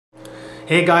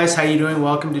Hey guys, how you doing?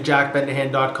 Welcome to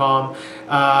jackbendahan.com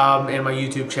and my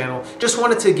YouTube channel. Just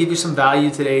wanted to give you some value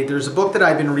today. There's a book that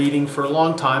I've been reading for a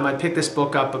long time. I picked this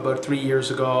book up about 3 years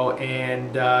ago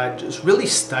and just really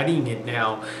studying it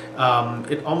now.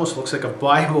 It almost looks like a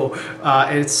Bible.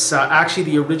 It's actually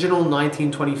the original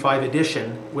 1925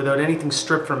 edition without anything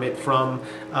stripped from it from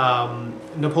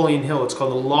Napoleon Hill. It's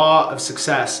called The Law of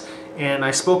Success. And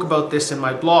I spoke about this in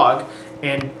my blog.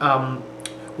 And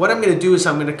what I'm going to do is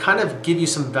I'm going to kind of give you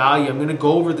some value. I'm going to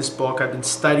go over this book. I've been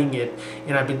studying it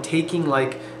and I've been taking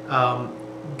like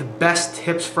the best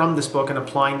tips from this book and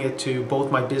applying it to both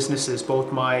my businesses,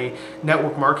 both my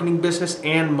network marketing business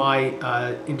and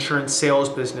my insurance sales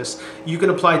business. You can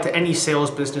apply it to any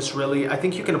sales business really. I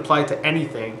think you can apply it to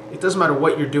anything. It doesn't matter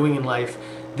what you're doing in life.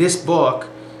 This book,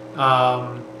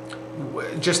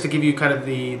 just to give you kind of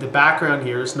the background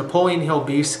here, is Napoleon Hill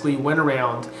basically went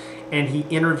around and he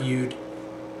interviewed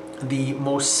the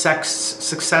most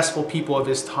successful people of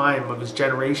his time, of his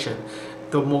generation,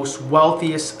 the most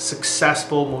wealthiest,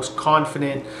 successful, most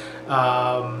confident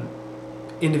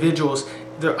individuals.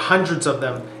 There are hundreds of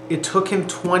them. It took him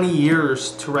 20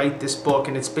 years to write this book,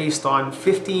 and it's based on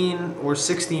 15 or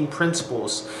 16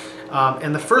 principles.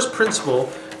 And the first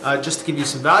principle, just to give you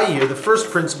some value here, the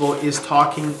first principle is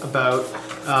talking about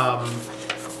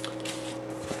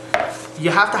you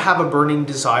have to have a burning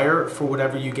desire for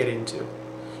whatever you get into.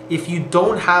 If you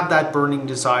don't have that burning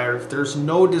desire, if there's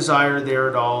no desire there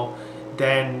at all,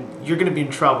 then you're going to be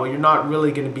in trouble. You're not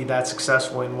really going to be that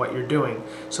successful in what you're doing.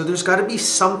 So there's got to be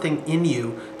something in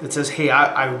you that says, hey,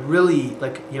 I really,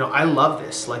 like, you know, I love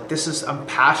this. Like, this is, I'm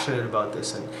passionate about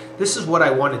this, and this is what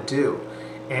I want to do.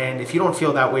 And if you don't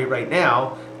feel that way right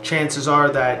now, chances are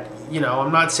that, you know,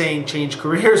 I'm not saying change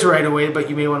careers right away, but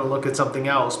you may want to look at something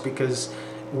else, because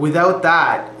without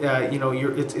that, you know,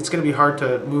 it's going to be hard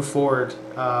to move forward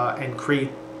and create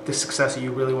the success that you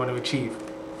really want to achieve.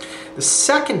 The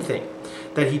second thing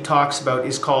that he talks about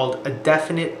is called a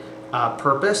definite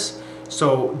purpose.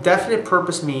 So definite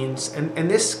purpose means,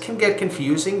 and this can get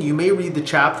confusing, you may read the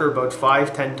chapter about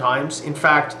 5-10 times. In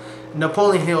fact,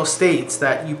 Napoleon Hill states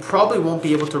that you probably won't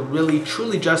be able to really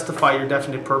truly justify your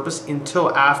definite purpose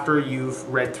until after you've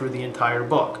read through the entire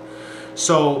book.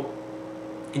 So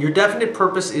your definite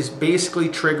purpose is basically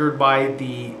triggered by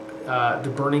the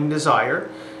burning desire.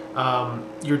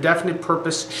 Your definite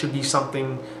purpose should be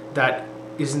something that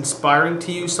is inspiring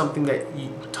to you, something that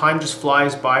time just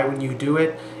flies by when you do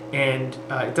it, and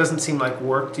it doesn't seem like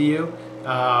work to you.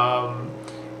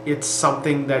 It's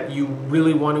something that you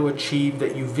really want to achieve,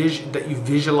 that you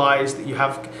visualize, that you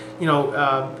have, you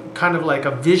know, kind of like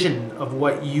a vision of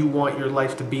what you want your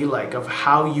life to be like, of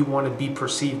how you want to be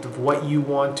perceived, of what you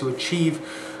want to achieve,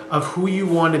 of who you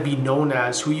want to be known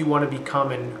as, who you want to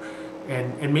become,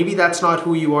 and maybe that's not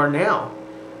who you are now.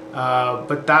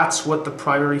 But that's what the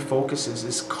primary focus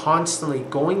is constantly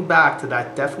going back to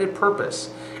that definite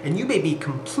purpose. And you may be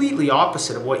completely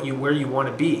opposite of where you want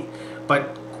to be,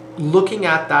 but looking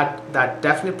at that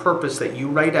definite purpose that you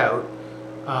write out,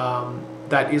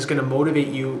 that is going to motivate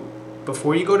you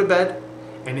before you go to bed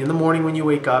and in the morning when you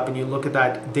wake up, and you look at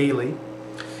that daily.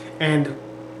 And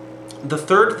the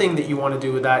third thing that you want to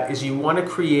do with that is you want to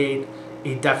create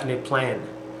a definite plan.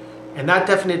 And that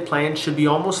definite plan should be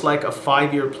almost like a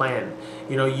 5-year plan.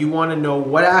 You know, you want to know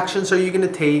what actions are you going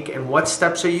to take and what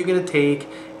steps are you going to take,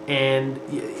 and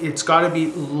it's got to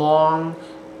be long,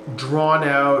 drawn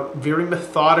out, very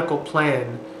methodical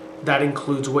plan that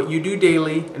includes what you do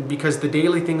daily. And because the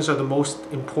daily things are the most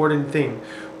important thing,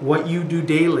 what you do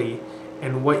daily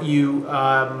and what you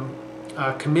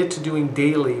commit to doing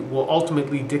daily will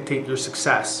ultimately dictate your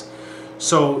success.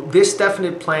 So this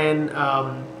definite plan,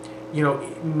 you know,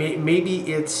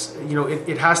 maybe it's, you know,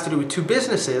 it has to do with 2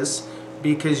 businesses,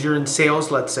 because you're in sales,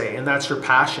 let's say, and that's your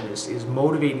passion, is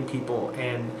motivating people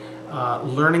and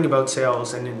learning about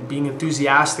sales and being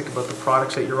enthusiastic about the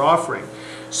products that you're offering.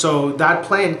 So that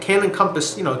plan can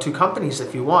encompass, you know, 2 companies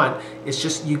if you want. It's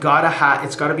just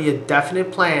it's got to be a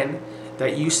definite plan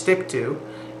that you stick to.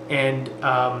 And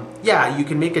yeah, you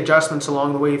can make adjustments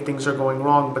along the way if things are going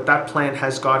wrong, but that plan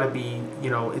has got to be, you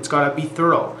know, it's got to be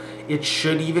thorough. It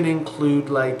should even include,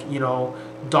 like, you know,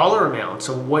 dollar amounts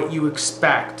of what you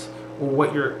expect, or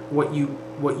what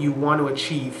you want to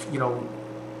achieve, you know,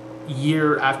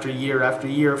 year after year after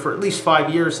year for at least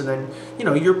 5 years. And then, you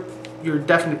know, your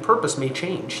definite purpose may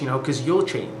change, you know, because you'll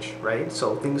change, right?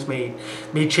 So things may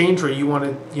change where you want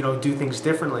to, you know, do things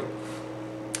differently.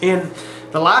 And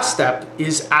the last step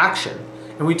is action.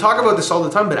 And we talk about this all the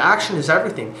time, but action is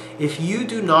everything. If you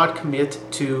do not commit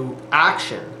to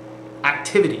action,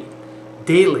 activity,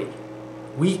 daily,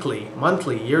 weekly,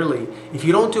 monthly, yearly. If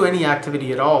you don't do any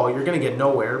activity at all, you're going to get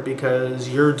nowhere because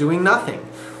you're doing nothing,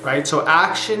 right? So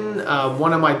action,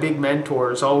 one of my big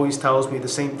mentors always tells me the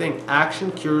same thing: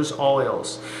 action cures all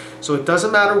ills. So it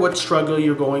doesn't matter what struggle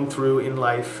you're going through in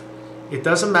life. It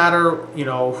doesn't matter, you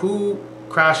know, who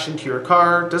crashed into your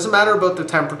car. It doesn't matter about the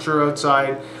temperature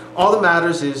outside. All that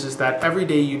matters is that every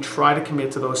day you try to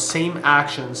commit to those same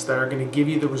actions that are going to give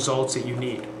you the results that you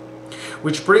need.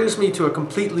 Which brings me to a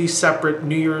completely separate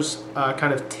New Year's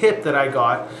kind of tip that I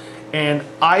got. And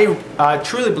I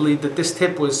truly believe that this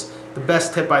tip was the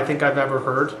best tip I think I've ever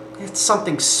heard. It's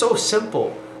something so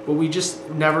simple, but we just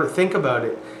never think about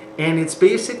it. And it's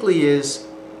basically is,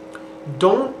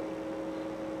 don't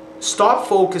stop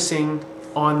focusing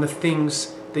on the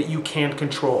things that you can't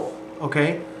control,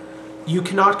 okay? You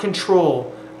cannot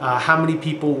control how many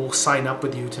people will sign up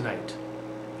with you tonight.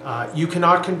 You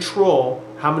cannot control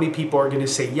how many people are going to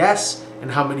say yes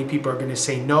and how many people are going to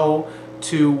say no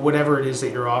to whatever it is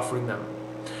that you're offering them.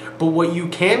 But what you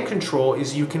can control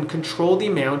is you can control the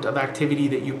amount of activity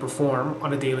that you perform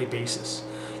on a daily basis.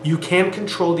 You can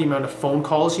control the amount of phone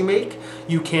calls you make.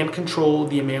 You can control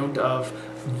the amount of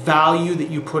value that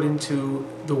you put into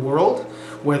the world,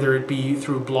 whether it be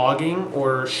through blogging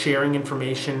or sharing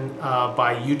information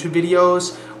by YouTube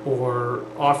videos, or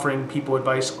offering people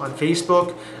advice on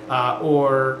Facebook,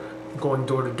 or going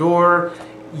door to door.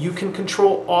 You can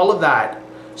control all of that.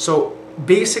 So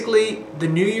basically, the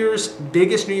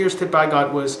biggest New Year's tip I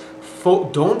got was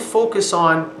don't focus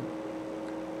on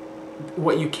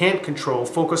what you can't control,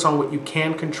 focus on what you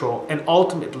can control. And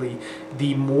ultimately,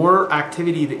 the more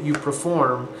activity that you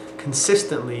perform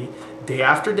consistently, day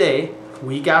after day,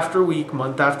 week after week,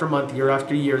 month after month, year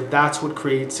after year, that's what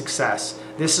creates success.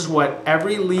 This is what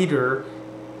every leader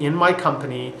in my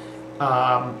company,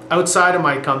 outside of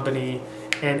my company,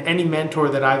 and any mentor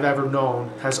that I've ever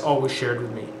known has always shared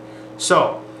with me.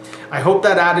 So I hope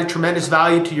that added tremendous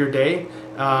value to your day.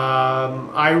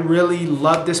 I really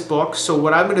love this book. So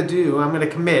what I'm going to do, I'm going to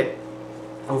commit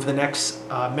over the next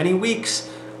many weeks,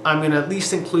 I'm going to at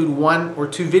least include 1 or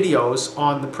 2 videos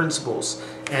on the principles.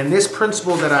 And this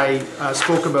principle that I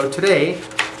spoke about today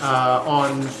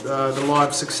on the law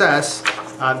of success,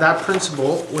 that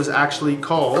principle was actually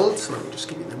called, so let me just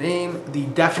give you the name, the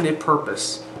definite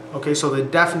purpose. Okay, so the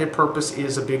definite purpose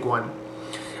is a big one.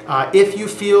 If you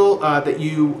feel that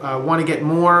you want to get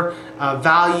more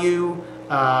value,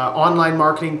 online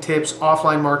marketing tips,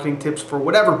 offline marketing tips for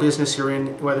whatever business you're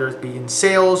in, whether it be in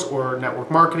sales or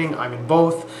network marketing, I'm in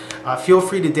both. Feel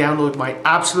free to download my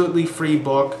absolutely free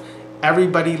book,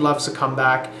 Everybody Loves a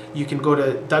Comeback. You can go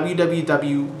to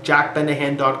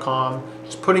www.jackbendahan.com,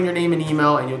 just put in your name and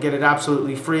email, and you'll get it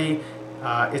absolutely free.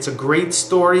 It's a great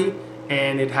story,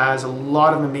 and it has a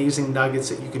lot of amazing nuggets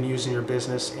that you can use in your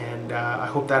business, and I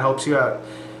hope that helps you out.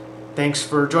 Thanks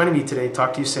for joining me today.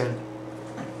 Talk to you soon.